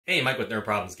Hey, Mike with Nerd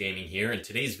Problems Gaming here. In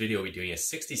today's video, we'll be doing a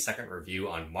 60-second review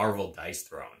on Marvel Dice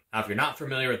Throne. Now, if you're not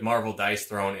familiar with Marvel Dice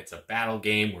Throne, it's a battle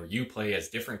game where you play as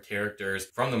different characters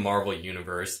from the Marvel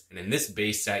Universe. And in this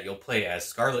base set, you'll play as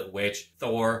Scarlet Witch,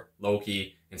 Thor,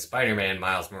 Loki, and Spider-Man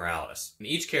Miles Morales. And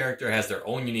each character has their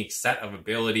own unique set of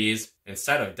abilities and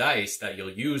set of dice that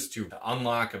you'll use to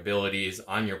unlock abilities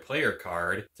on your player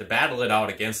card to battle it out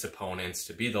against opponents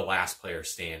to be the last player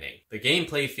standing. The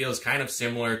gameplay feels kind of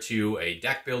similar to a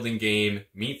deck building game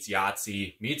meets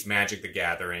Yahtzee meets Magic the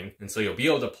Gathering, and so you'll be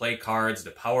able to play cards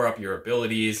to power up your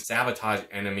abilities, sabotage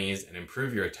enemies, and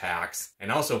improve your attacks,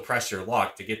 and also press your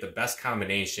luck to get the best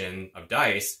combination of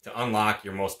dice to unlock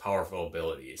your most powerful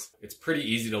abilities. It's pretty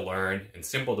easy to learn and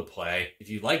simple to play. If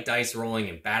you like dice rolling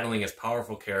and battling as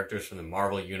powerful characters from the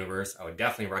Marvel Universe, I would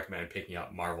definitely recommend picking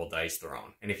up Marvel Dice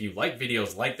Throne. And if you like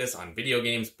videos like this on video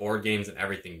games, board games, and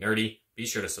everything nerdy, be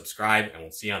sure to subscribe, and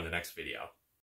we'll see you on the next video.